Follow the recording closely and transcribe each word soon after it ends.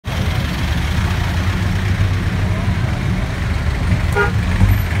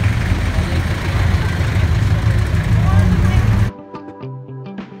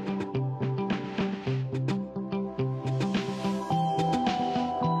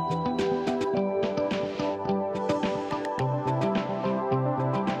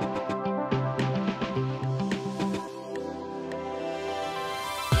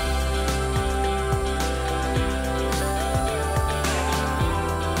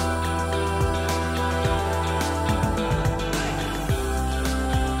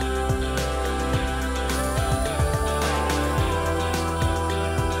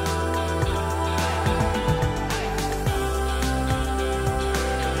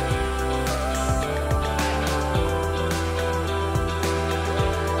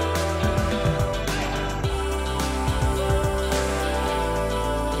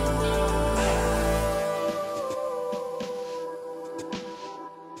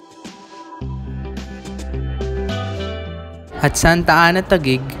At Santa Ana,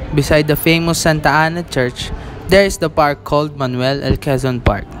 Taguig, beside the famous Santa Ana Church, there is the park called Manuel L. Quezon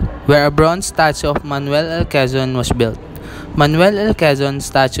Park, where a bronze statue of Manuel L. Quezon was built. Manuel L. Quezon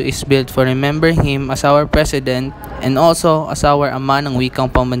statue is built for remembering him as our president and also as our ama ng wikang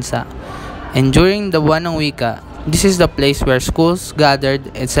pambansa. And during the Buwan ng Wika, this is the place where schools gathered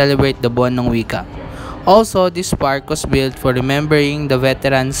and celebrate the Buwan ng Wika. Also, this park was built for remembering the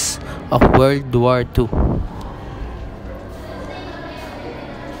veterans of World War II.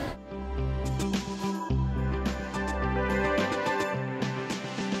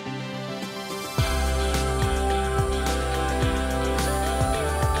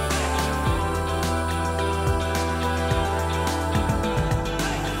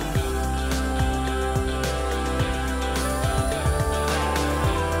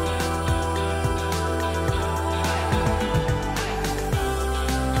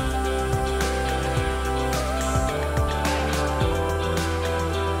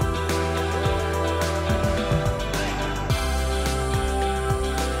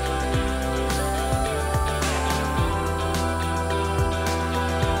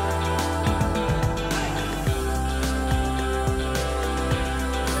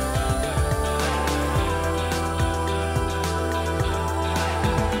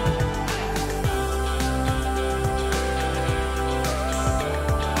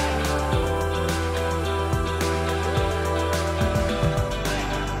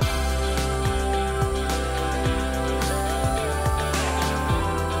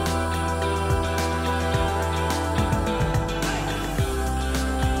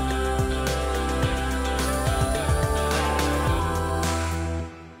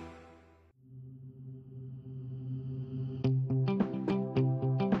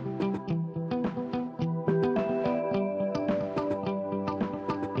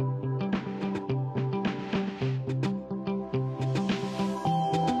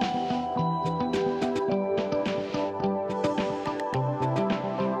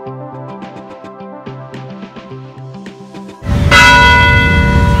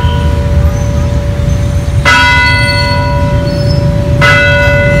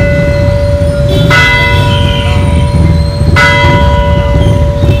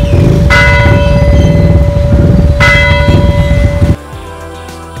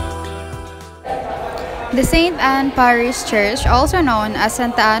 The St. Anne Parish Church, also known as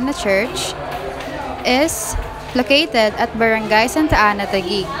Santa Ana Church, is located at Barangay Santa Ana,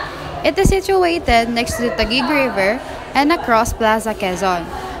 Taguig. It is situated next to the Taguig River and across Plaza Quezon,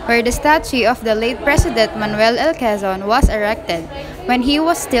 where the statue of the late President Manuel L. Quezon was erected when he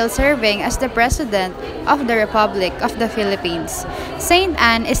was still serving as the President of the Republic of the Philippines. St.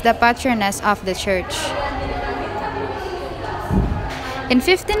 Anne is the patroness of the church. In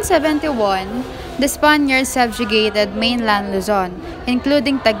 1571, the Spaniards subjugated mainland Luzon,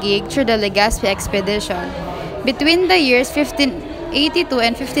 including Taguig, through the Legazpi expedition. Between the years 1582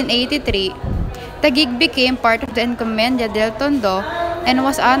 and 1583, Taguig became part of the Encomienda del Tondo and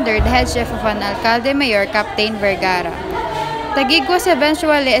was under the headship of an alcalde mayor, Captain Vergara. Taguig was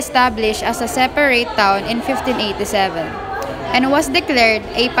eventually established as a separate town in 1587 and was declared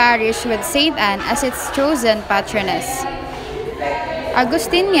a parish with St. Anne as its chosen patroness.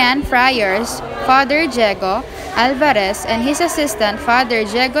 Augustinian friars, Father Diego Alvarez and his assistant, Father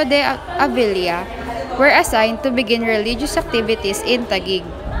Diego de Avila, were assigned to begin religious activities in Taguig.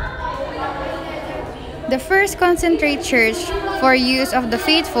 The first concentrate church for use of the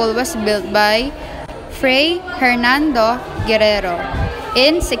faithful was built by Fray Hernando Guerrero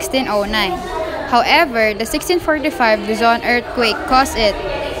in 1609. However, the 1645 Luzon earthquake caused it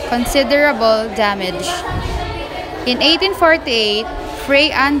considerable damage. In 1848,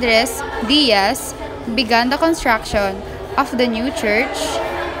 Fray Andres Diaz began the construction of the new church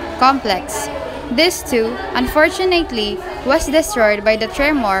complex. This too, unfortunately, was destroyed by the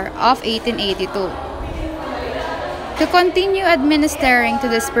tremor of 1882. To continue administering to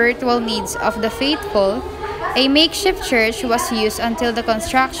the spiritual needs of the faithful, a makeshift church was used until the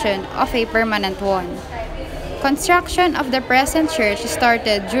construction of a permanent one. Construction of the present church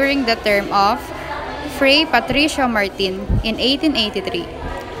started during the term of Fray Patricio Martin in 1883.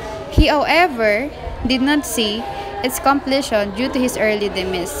 He, however, did not see its completion due to his early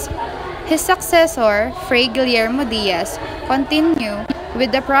demise. His successor, Fray Guillermo Diaz, continued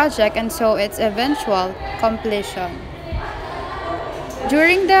with the project and saw its eventual completion.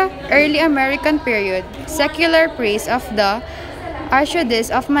 During the early American period, secular priests of the Archdiocese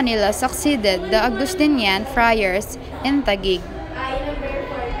of Manila succeeded the Augustinian friars in Taguig.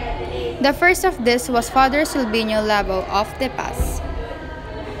 The first of this was Father Silvino Labo of De Paz.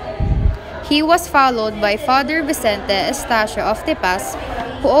 He was followed by Father Vicente Estacio of Tipas,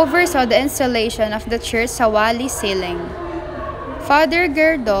 who oversaw the installation of the church Sawali ceiling. Father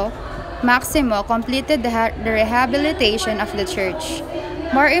Gerdo Maximo completed the rehabilitation of the church.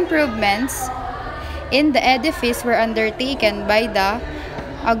 More improvements in the edifice were undertaken by the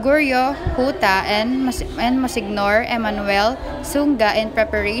Augurio Huta and Monsignor Emmanuel Sunga in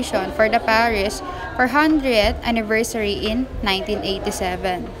preparation for the parish 400th anniversary in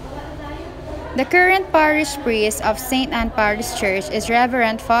 1987. The current parish priest of St. Anne Parish Church is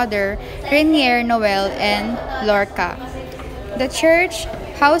Reverend Father Renier Noel N. Lorca. The church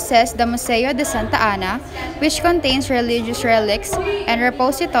houses the Museo de Santa Ana, which contains religious relics and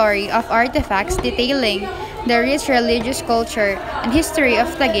repository of artifacts detailing the rich religious culture and history of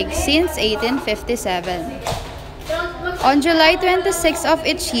Taguig since 1857. On July 26 of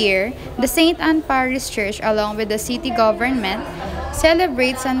each year, the St. Anne Parish Church, along with the city government,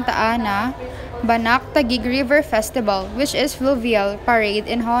 celebrates Santa Ana Banak Taguig River Festival, which is fluvial parade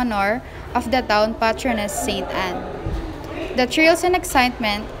in honor of the town patroness St. Anne. The thrills and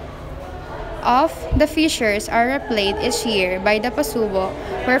excitement of the fishers are replayed each year by the Pasubo,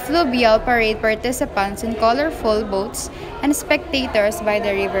 where fluvial parade participants in colorful boats and spectators by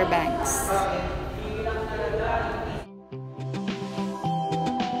the riverbanks.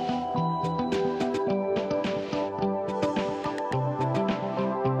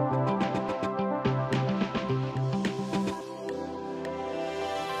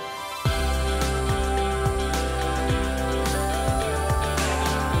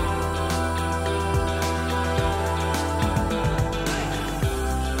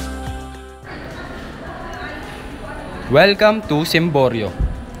 Welcome to Cimborrio.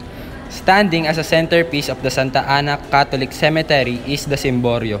 Standing as a centerpiece of the Santa Ana Catholic Cemetery is the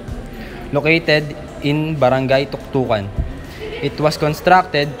Cimborrio, located in Barangay Tuktukan. It was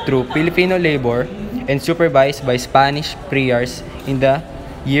constructed through Filipino labor and supervised by Spanish friars in the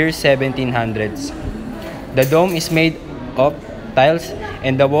year 1700s. The dome is made of tiles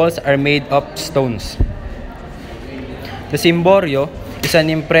and the walls are made of stones. The Cimborrio is an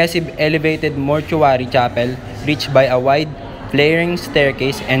impressive elevated mortuary chapel reached by a wide, flaring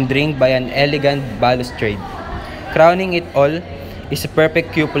staircase and ringed by an elegant balustrade. Crowning it all is a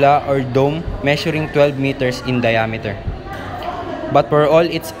perfect cupola or dome measuring 12 meters in diameter. But for all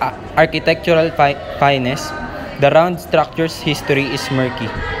its architectural fineness, the round structure's history is murky.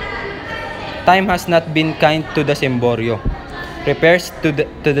 Time has not been kind to the Cimborrio. Repairs to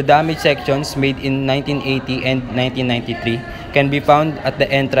the damaged sections made in 1980 and 1993 can be found at the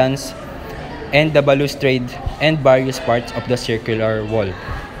entrance and the balustrade and various parts of the circular wall.